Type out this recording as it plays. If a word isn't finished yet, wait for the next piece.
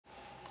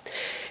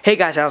Hey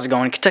guys, how's it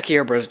going? Kentucky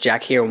Air Bros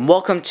Jack here, and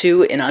welcome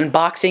to an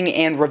unboxing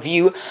and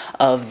review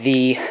of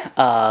the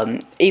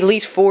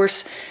Elite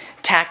Force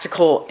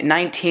Tactical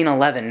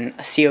 1911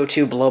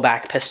 CO2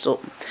 Blowback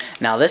pistol.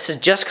 Now this has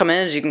just come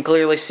in, as you can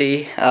clearly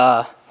see.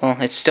 Well,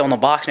 it's still in the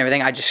box and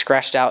everything. I just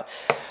scratched out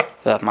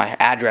my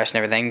address and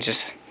everything,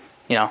 just,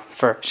 you know,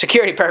 for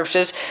security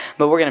purposes.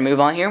 But we're gonna move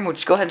on here, and we'll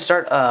just go ahead and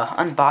start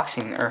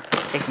unboxing, or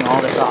taking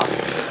all this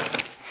off.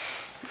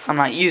 I'm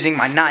not using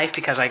my knife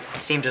because I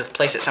seem to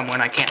place it somewhere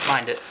and I can't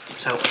find it.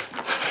 So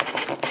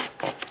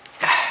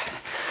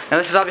now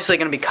this is obviously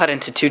going to be cut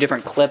into two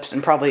different clips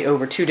and probably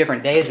over 2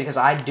 different days because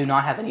I do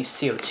not have any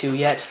CO2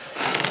 yet.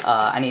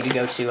 I need to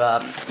go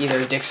to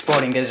either Dick's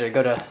Sporting Goods or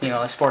go to, you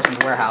know, a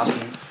Sportsman's Warehouse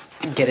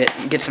and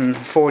get some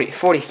 40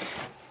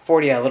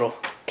 little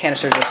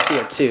canisters of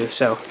CO2.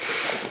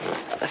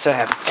 So I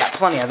have got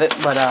plenty of it.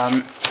 But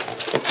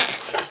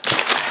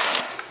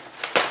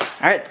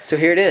all right, so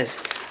here it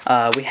is.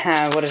 We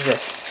have, what is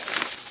this?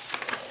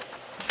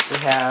 We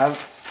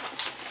have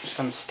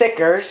some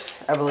stickers,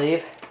 I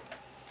believe.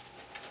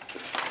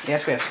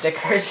 Yes, we have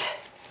stickers.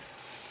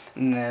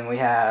 And then we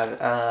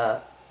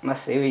have, let's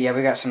see, yeah,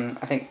 we got some,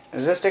 I think,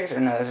 is this stickers? Or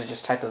no, this is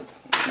just type of,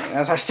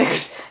 those are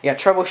stickers. You got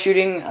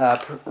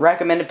troubleshooting,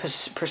 recommended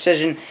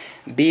precision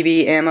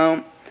BB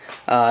ammo,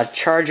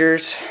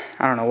 chargers,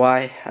 I don't know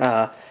why,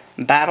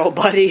 battle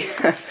buddy.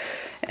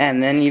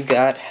 And then you've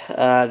got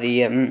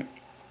the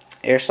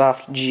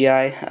Airsoft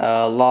GI,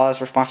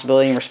 laws,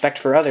 responsibility, and respect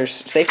for others,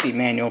 safety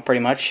manual, pretty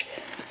much,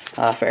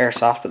 for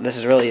Airsoft, but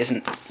this really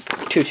isn't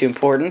too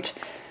important.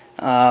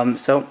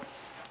 So,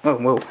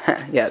 whoa,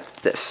 yeah,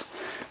 this.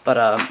 But,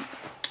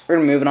 we're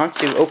going to move on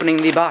to opening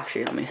the box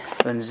here. Let me go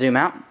ahead and zoom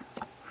out.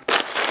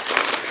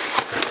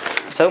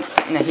 So,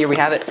 now here we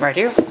have it right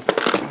here.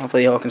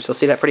 Hopefully you all can still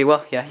see that pretty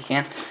well. Yeah, you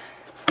can.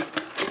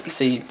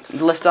 So you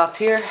lift up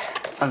here,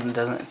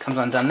 it comes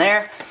undone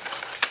there.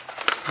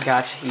 You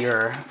got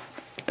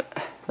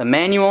the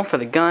manual for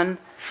the gun,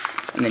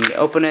 and then you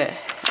open it,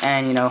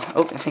 and you know,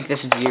 I think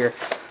this is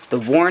the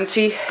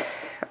warranty.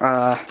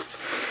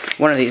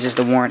 One of these is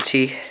the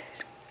warranty.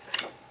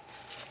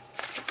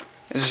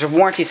 There's a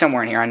warranty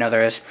somewhere in here, I know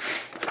there is,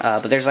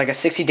 but there's like a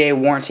 60-day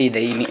warranty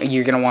that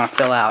you're gonna want to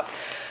fill out.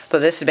 But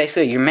this is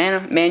basically your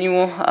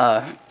manual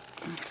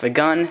for the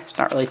gun. It's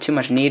not really too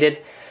much needed,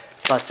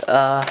 but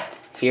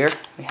here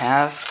we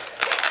have.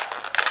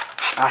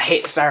 I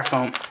hate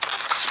styrofoam.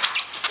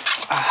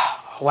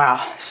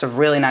 Wow, it's a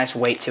really nice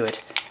weight to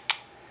it.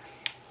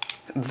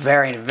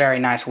 Very, very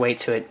nice weight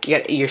to it.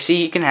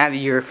 You can have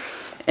your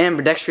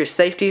ambidextrous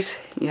safeties.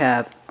 You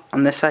have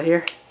on this side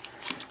here.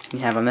 You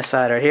have on this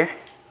side right here.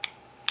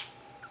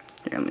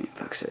 Here, let me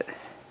focus it.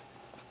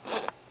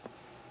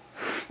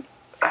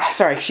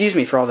 Sorry, excuse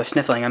me for all the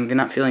sniffling. I'm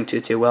not feeling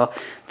too well.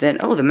 Then,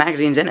 oh, the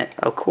magazine's in it.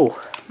 Oh, cool.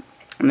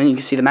 And then you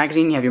can see the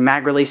magazine. You have your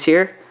mag release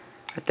here,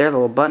 right there, the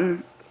little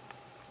button.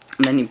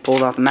 And then you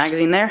pull off the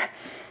magazine there.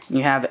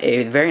 You have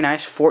a very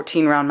nice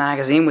 14-round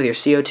magazine with your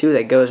CO2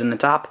 that goes in the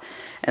top.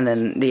 And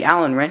then the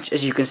Allen wrench,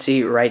 as you can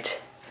see right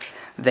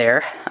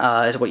there,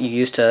 is what you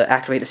use to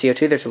activate the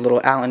CO2. There's a little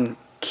Allen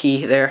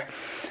key there.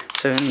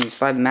 So then you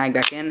slide the mag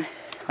back in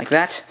like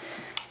that.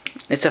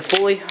 It's a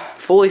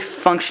fully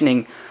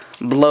functioning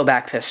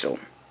blowback pistol,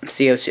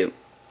 CO2.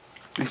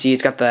 And see,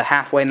 it's got the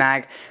halfway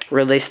mag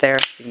release there.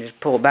 You can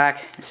just pull it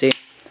back. See,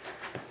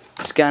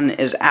 this gun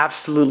is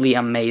absolutely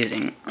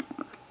amazing.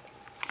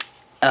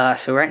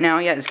 So right now,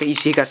 yeah, you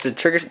see, you got the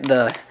triggers,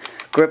 the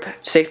grip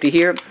safety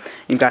here.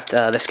 You've got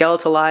the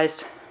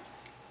skeletalized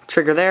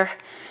trigger there,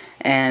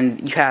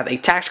 and you have a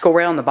tactical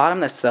rail on the bottom.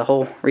 That's the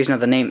whole reason of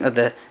the name of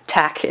the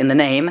TAC in the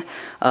name.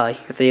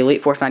 With the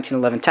Elite Force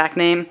 1911 TAC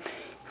name.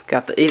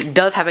 It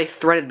does have a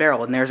threaded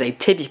barrel, and there's a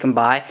tip you can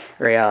buy,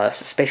 or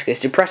it's basically a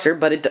suppressor.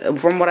 But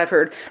from what I've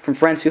heard from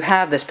friends who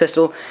have this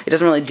pistol, it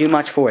doesn't really do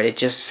much for it. It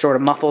just sort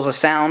of muffles a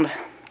sound.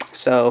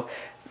 So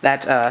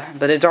that,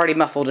 but it's already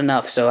muffled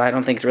enough, so I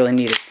don't think it's really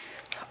needed.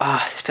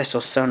 Ah, this pistol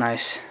is so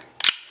nice.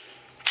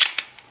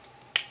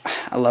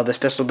 I love this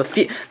pistol. The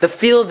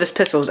feel of this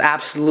pistol is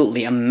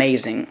absolutely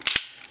amazing.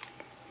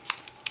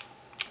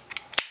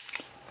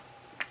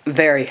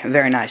 Very,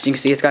 very nice. You can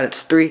see it's got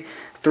its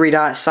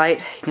three-dot sight.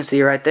 You can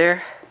see right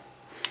there.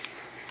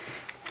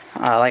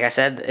 Like I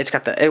said, it's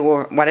got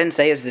what I didn't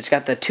say is it's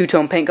got the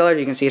two-tone paint colors.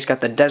 You can see it's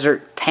got the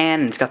desert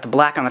tan and it's got the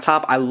black on the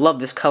top. I love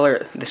this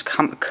color,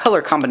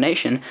 color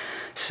combination.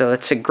 So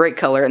it's a great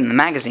color, and the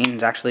magazine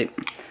is actually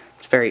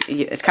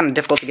it's kind of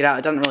difficult to get out.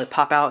 It doesn't really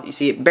pop out. You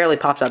see, it barely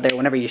pops out there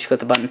whenever you click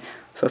the button.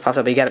 So it pops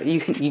up, but you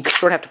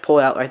sort of have to pull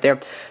it out right there.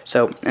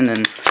 So, and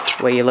then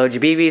the way you load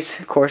your BBs,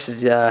 of course,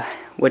 is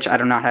which I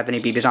do not have any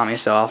BBs on me.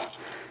 So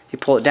you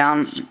pull it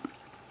down,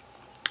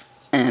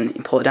 and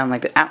you pull it down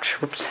like the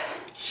whoops.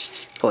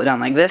 Pull it down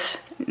like this,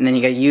 and then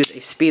you gotta use a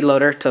speed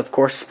loader to, of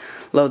course,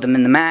 load them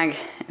in the mag,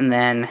 and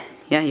then,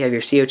 yeah, you have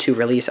your CO2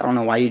 release. I don't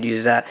know why you'd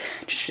use that.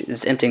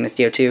 It's emptying the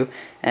CO2.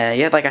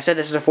 Yeah, like I said,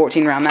 this is a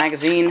 14-round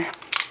magazine,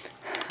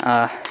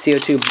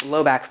 CO2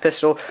 blowback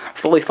pistol,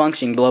 fully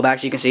functioning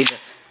blowback. So you can see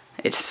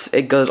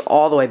it goes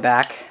all the way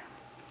back,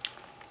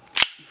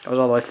 goes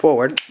all the way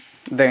forward.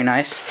 Very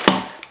nice.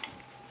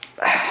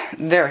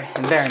 Very,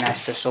 very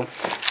nice pistol.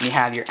 You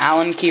have your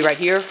Allen key right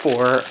here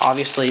for,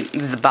 obviously,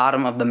 the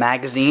bottom of the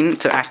magazine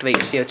to activate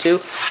your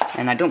CO2.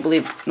 And I don't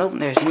believe, nope,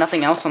 there's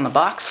nothing else on the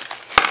box.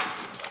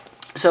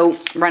 So,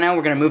 right now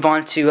we're going to move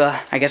on to,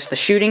 I guess, the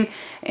shooting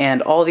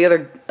and all the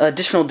other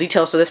additional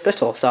details to this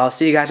pistol. So, I'll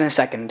see you guys in a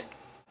second.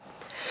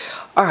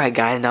 Alright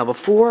guys, now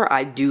before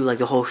I do like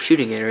the whole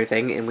shooting and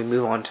everything, and we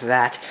move on to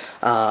that,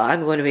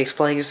 I'm going to be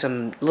explaining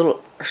some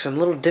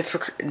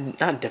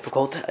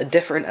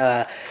different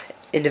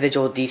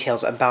individual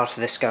details about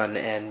this gun,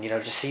 and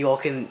just so you all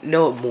can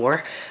know it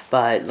more.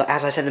 But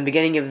as I said in the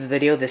beginning of the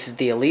video, this is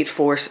the Elite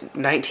Force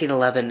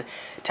 1911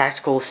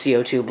 Tactical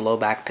CO2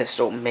 Blowback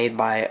pistol made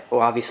by,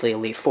 well, obviously,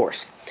 Elite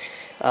Force.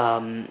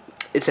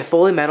 It's a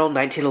fully metal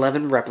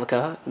 1911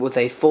 replica with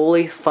a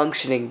fully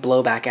functioning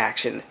blowback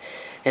action.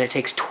 And it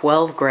takes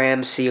 12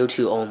 grams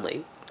CO2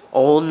 only.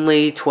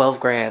 Only 12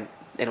 gram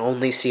and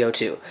only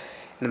CO2.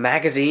 The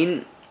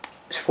magazine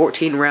is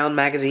 14-round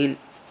magazine.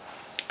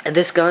 And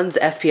this gun's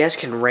FPS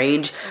can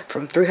range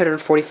from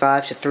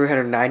 345 to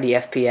 390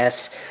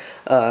 FPS.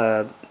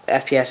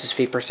 FPS is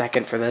feet per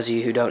second for those of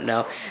you who don't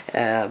know.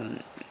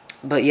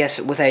 But yes,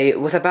 with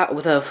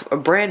a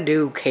brand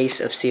new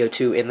case of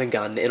CO2 in the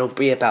gun, it'll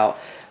be about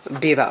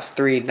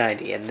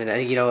 390. And then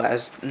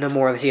as no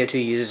more of the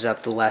CO2 uses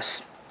up, the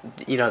less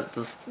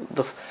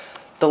the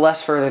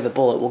less further the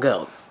bullet will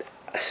go,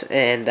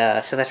 and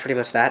so that's pretty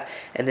much that.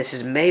 And this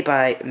is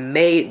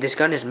this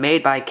gun is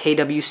made by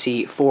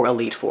KWC for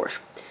Elite Force.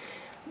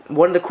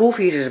 One of the cool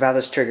features about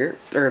this trigger,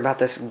 or about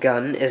this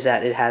gun, is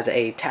that it has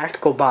a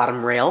tactical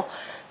bottom rail,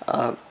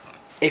 a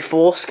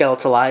full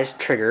skeletalized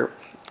trigger,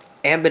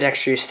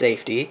 ambidextrous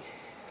safety,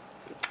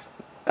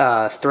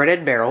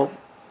 threaded barrel,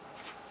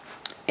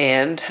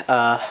 and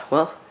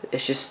well,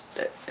 it's just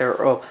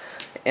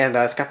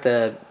it's got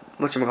the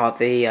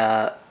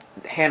the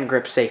hand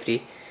grip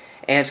safety,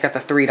 and it's got the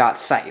 3-dot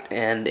sight,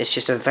 and it's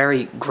just a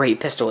very great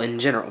pistol in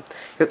general.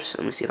 Oops,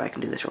 let me see if I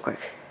can do this real quick.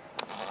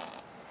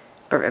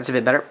 Perfect, that's a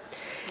bit better.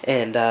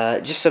 And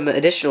just some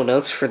additional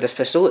notes for this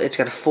pistol: it's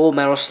got a full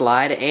metal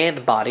slide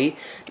and body,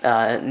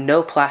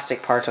 no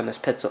plastic parts on this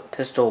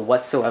pistol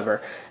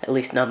whatsoever, at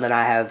least none that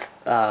I have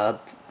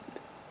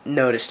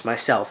noticed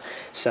myself.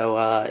 So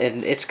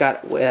and it's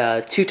got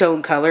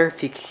two-tone color.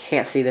 If you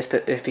can't see this,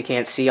 if you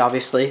can't see,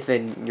 obviously,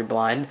 then you're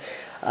blind.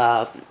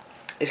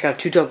 It's got a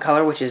two-tone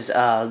color, which is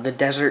the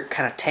desert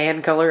kind of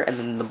tan color, and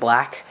then the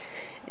black.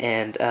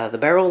 And the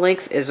barrel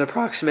length is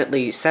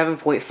approximately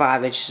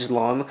 7.5 inches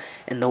long,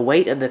 and the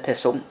weight of the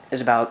pistol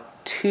is about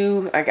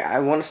I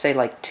want to say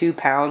like 2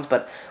 pounds,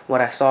 but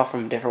what I saw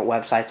from different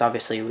websites,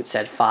 obviously it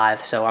said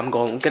 5, so I'm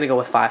gonna go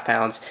with 5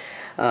 pounds.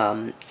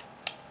 The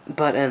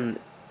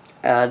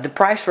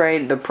price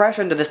range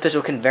of this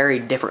pistol can vary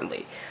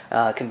differently.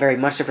 Can vary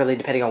much differently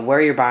depending on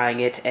where you're buying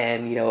it,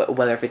 and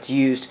whether if it's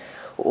used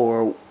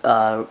or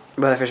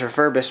whether if it's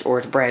refurbished or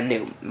it's brand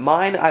new.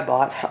 Mine I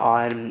bought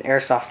on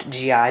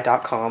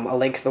airsoftgi.com. A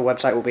link to the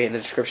website will be in the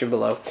description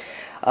below.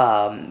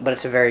 But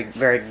it's a very,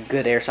 very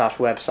good airsoft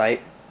website.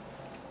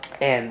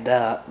 And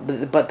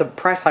but the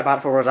price I bought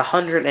it for was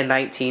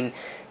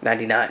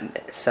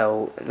 $119.99.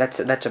 So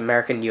that's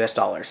American US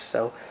dollars.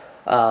 So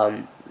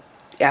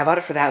yeah, I bought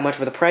it for that much,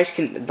 but the price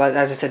can, but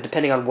as I said,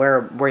 depending on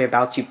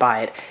whereabouts you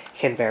buy it,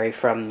 can vary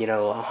from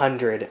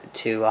 100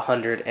 to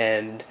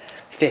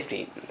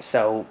 150.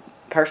 So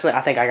personally,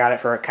 I think I got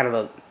it for kind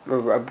of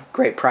a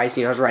great price.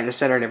 It was right in the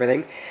center and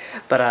everything.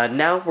 But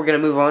now we're gonna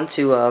move on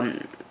to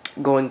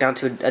going down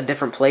to a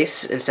different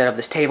place instead of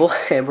this table,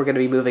 and we're gonna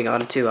be moving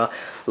on to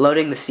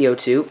loading the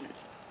CO2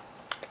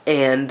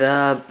 and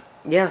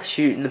yeah,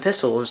 shooting the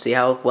pistol and see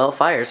how well it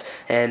fires.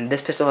 And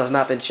this pistol has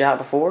not been shot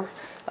before.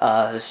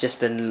 It's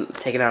just been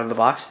taken out of the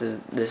box.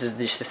 This is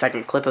just the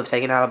second clip of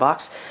taken out of the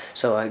box.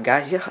 So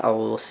guys, yeah, I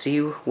will see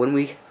you when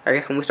we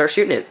start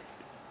shooting it.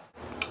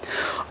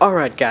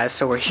 Alright guys,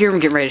 so we're here, we're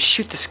getting ready to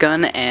shoot this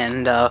gun,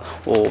 and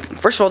well,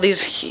 first of all,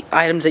 these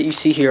items that you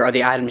see here are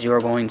the items you are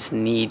going to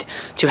need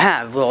to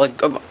have. Well,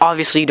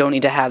 obviously you don't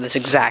need to have this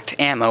exact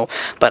ammo,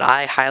 but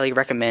I highly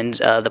recommend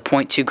the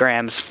 0.2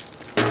 grams.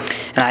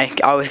 And I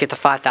always get the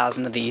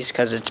 5,000 of these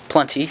because it's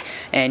plenty.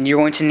 And you're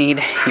going to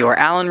need your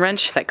Allen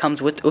wrench that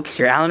comes with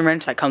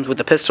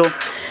the pistol,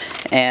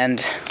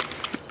 and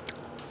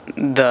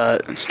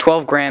the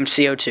 12 gram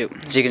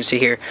CO2. As you can see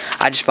here,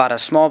 I just bought a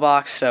small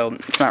box, so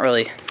it's not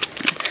really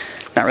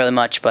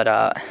much, but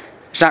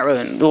it's not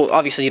really. Well,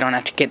 obviously you don't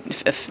have to get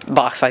a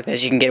box like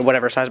this. You can get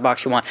whatever size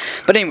box you want.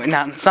 But anyway,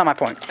 that's not my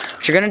point.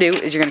 What you're gonna do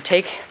is you're gonna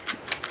take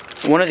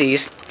one of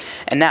these.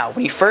 And now,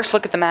 when you first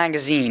look at the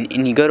magazine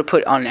and you go to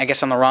put on, I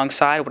guess on the wrong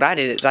side, what I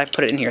did is I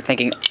put it in here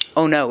thinking,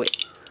 oh no,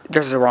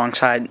 there's the wrong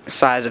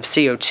size of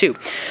CO2.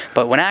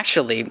 But when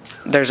actually,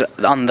 there's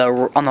on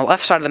the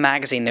left side of the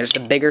magazine, there's the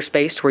bigger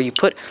space where you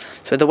put.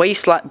 So the way you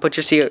put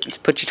your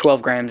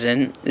 12 grams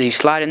in, is you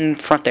slide in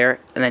front there,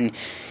 and then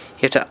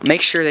you have to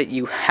make sure that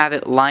you have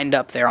it lined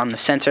up there on the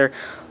center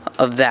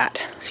of that.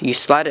 So you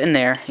slide it in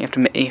there. You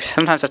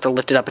sometimes have to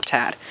lift it up a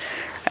tad.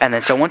 And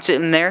then so once it's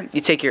in there,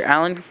 you take your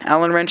Allen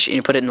wrench and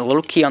you put it in the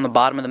little key on the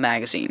bottom of the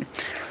magazine.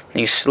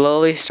 And you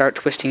slowly start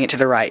twisting it to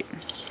the right.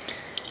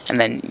 And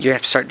then you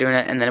have to start doing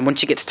it. And then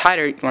once it gets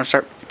tighter, you want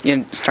to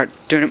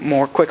start doing it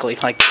more quickly.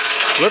 Like,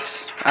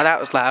 whoops, that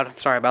was loud.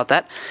 Sorry about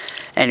that.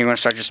 And you're going to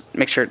start just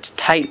make sure it's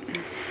tight.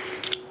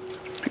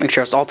 Make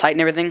sure it's all tight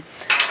and everything.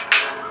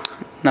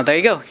 Now there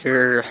you go.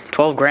 Your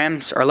 12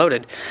 grams are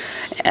loaded.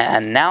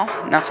 And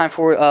now it's time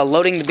for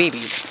loading the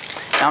BBs.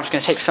 Now I'm just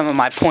going to take some of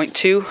my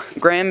 0.2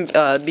 gram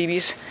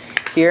BBs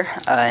here,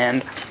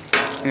 and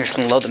I'm just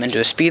going to load them into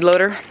a speed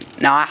loader.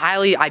 Now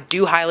I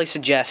do highly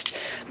suggest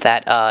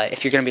that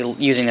if you're going to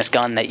be using this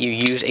gun, that you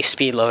use a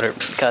speed loader,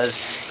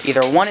 because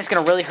either one, it's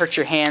going to really hurt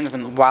your hands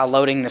while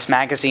loading this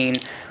magazine,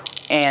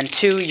 and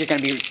two, you're going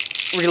to be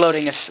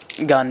reloading this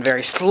gun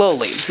very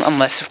slowly,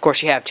 unless of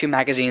course you have 2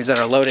 magazines that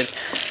are loaded,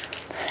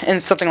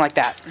 and something like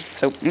that.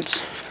 So,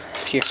 oops,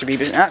 a few extra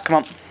BBs. Come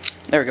on,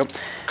 there we go.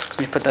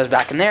 So you put those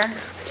back in there.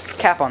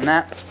 Cap on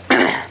that.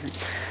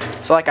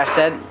 So like I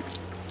said,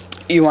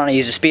 you want to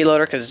use a speed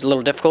loader because it's a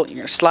little difficult. You're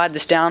going to slide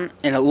this down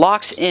and it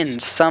locks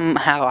in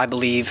somehow, I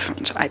believe.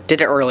 I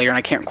did it earlier and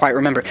I can't quite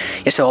remember.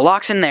 Yeah, so it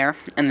locks in there,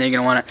 and then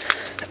you're going to want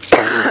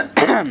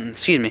to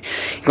excuse me,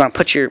 you're going to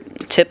put your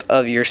tip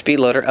of your speed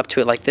loader up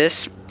to it like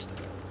this,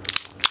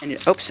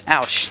 and oops,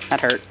 ouch, that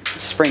hurt.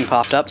 Spring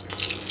popped up.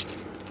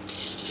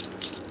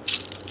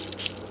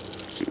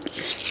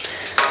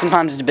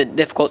 Sometimes it's a bit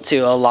difficult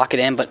to lock it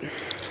in, but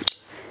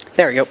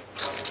there we go.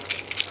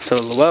 So,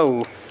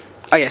 whoa.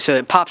 Oh yeah, so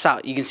it pops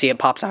out. You can see it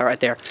pops out right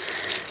there.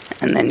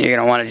 And then you're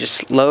going to want to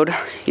just load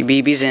your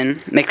BBs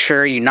in. Make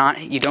sure you don't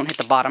hit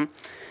the bottom.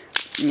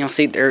 And you'll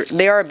see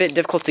they are a bit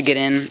difficult to get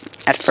in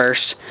at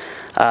first,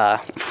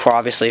 for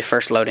obviously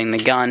first loading the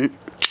gun.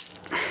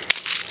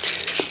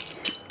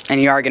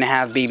 And you are going to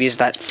have BBs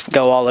that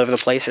go all over the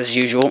place as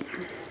usual.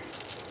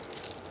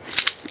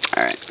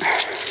 Alright.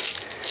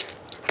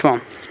 Come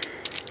on.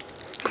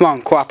 Come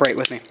on, cooperate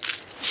with me.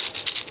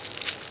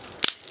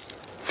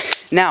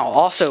 Now,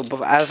 also,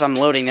 as I'm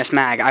loading this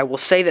mag, I will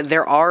say that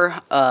there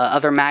are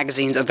other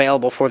magazines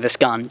available for this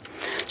gun.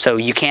 So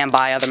you can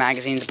buy other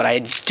magazines, but I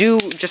do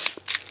just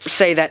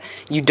say that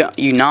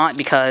you not,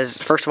 because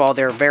first of all,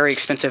 they're very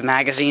expensive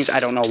magazines. I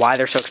don't know why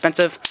they're so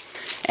expensive.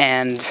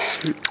 And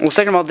well,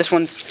 second of all, this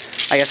one's,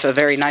 I guess, a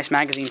very nice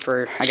magazine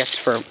for, I guess,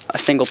 for a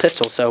single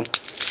pistol. So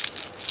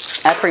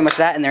that's pretty much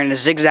that. And they're in a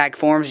zigzag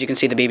forms. You can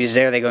see the BBs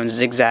there. They go in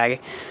zigzag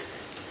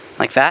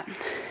like that.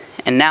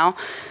 And now,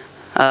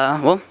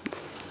 well,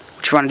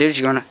 what you want to do is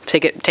you're going to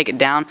take it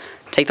down,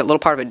 take that little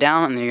part of it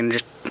down, and then you're going to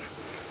just,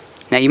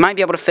 now you might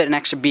be able to fit an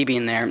extra BB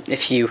in there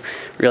if you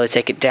really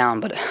take it down,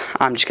 but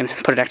I'm just going to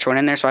put an extra one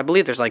in there, so I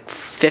believe there's like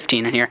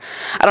 15 in here.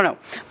 I don't know,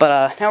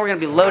 but now we're going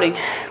to be loading,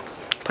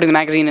 putting the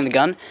magazine in the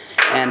gun,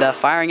 and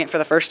firing it for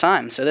the first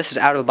time. So this is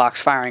out of the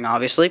box firing,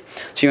 obviously.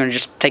 So you're going to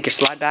just take your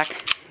slide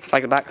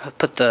it back,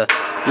 put the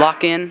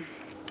lock in,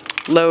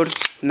 load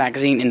the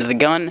magazine into the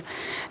gun,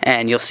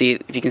 and you'll see,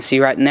 if you can see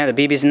right in there,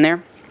 the BB's in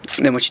there.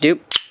 And then what you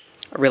do,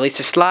 release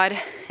the slide,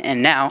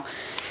 and now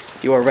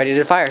you are ready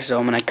to fire. So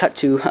I'm going to cut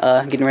to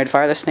getting ready to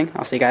fire this thing.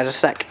 I'll see you guys in a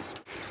sec.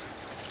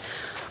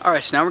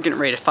 Alright, so now we're getting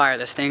ready to fire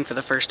this thing for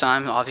the first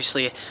time.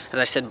 Obviously, as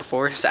I said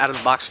before, it's out of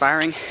the box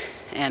firing.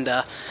 And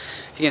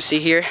if you can see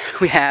here,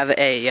 we have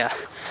a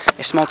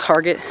small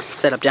target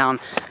set up down,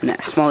 and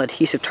a small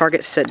adhesive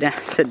target set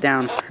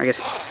down, I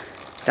guess,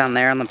 down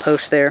there on the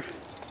post there.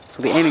 So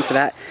we'll be aiming for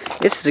that.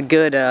 This is a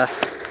good, I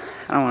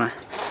don't want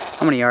to,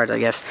 how many yards, I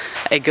guess?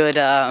 A good,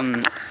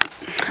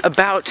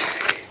 about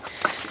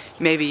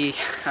maybe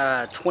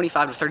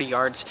 25 to 30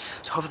 yards.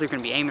 So hopefully we're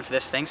going to be aiming for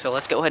this thing. So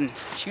let's go ahead and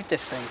shoot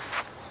this thing.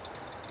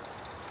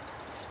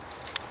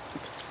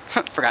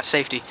 Forgot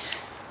safety.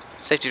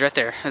 Safety's right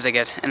there as I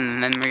get.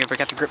 And then we're going to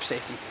break out the grip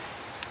safety.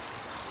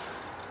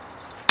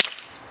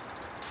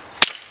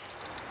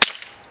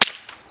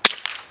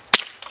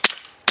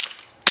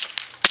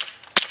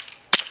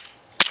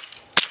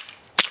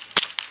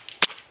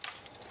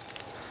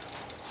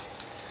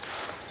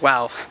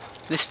 Wow.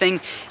 This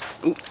thing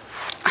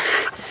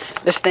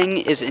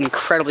is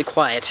incredibly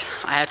quiet.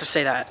 I have to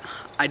say that.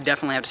 I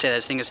definitely have to say that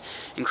this thing is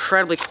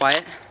incredibly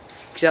quiet.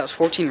 See, that was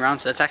 14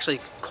 rounds, so that's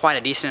actually quite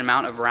a decent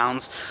amount of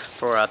rounds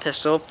for a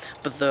pistol.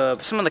 But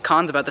some of the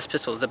cons about this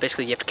pistol is that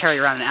basically you have to carry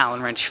around an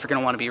Allen wrench if you're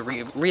going to want to be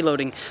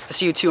reloading the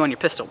CO2 on your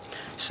pistol.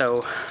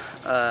 So,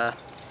 yeah,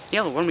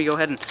 why don't we go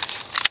ahead and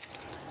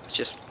let's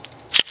just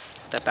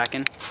put that back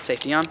in.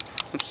 Safety on.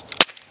 Oops.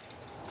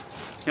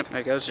 Yep,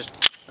 there it goes. Just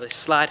release the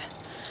slide.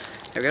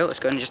 There we go. Let's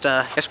go ahead and just,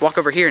 I guess, walk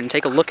over here and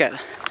take a look at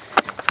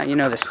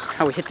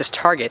how we hit this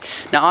target.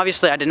 Now,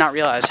 obviously, I did not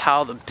realize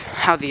how the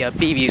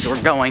BBs were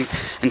going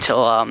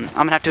until I'm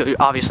gonna have to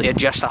obviously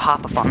adjust the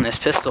hop up on this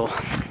pistol.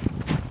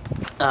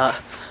 But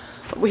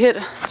we hit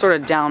sort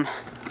of down,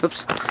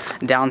 oops,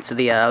 down to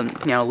the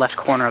left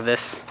corner of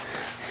this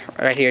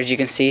right here, as you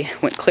can see.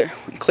 Went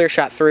clear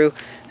shot through,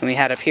 and we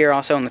had up here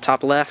also on the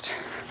top left,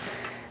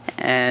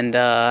 and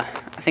I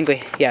think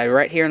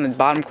right here in the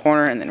bottom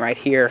corner, and then right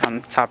here on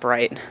the top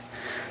right.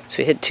 So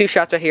we hit 2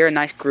 shots right here, a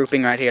nice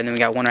grouping right here, and then we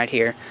got one right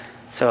here.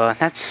 So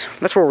that's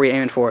what we're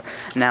aiming for.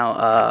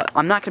 Now,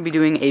 I'm not going to be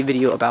doing a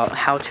video about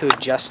how to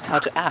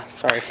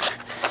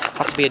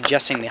be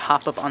adjusting the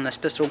hop up on this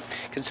pistol,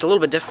 because it's a little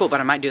bit difficult, but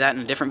I might do that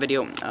in a different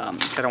video.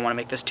 I don't want to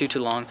make this too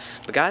long.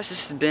 But guys,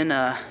 this has been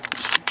an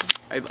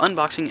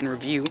unboxing and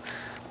review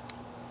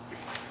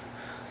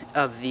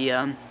of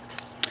the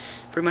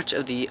pretty much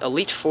of the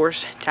Elite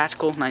Force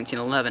Tactical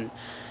 1911.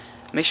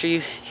 Make sure you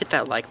hit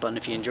that like button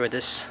if you enjoyed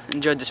this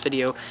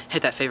video.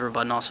 Hit that favorite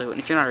button also, and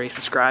if you're not already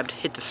subscribed,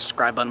 hit the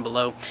subscribe button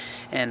below.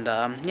 And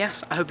yeah,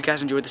 I hope you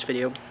guys enjoyed this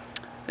video.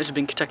 This has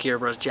been Kentucky Air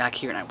Bros Jack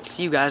here, and I will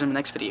see you guys in the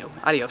next video.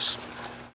 Adios.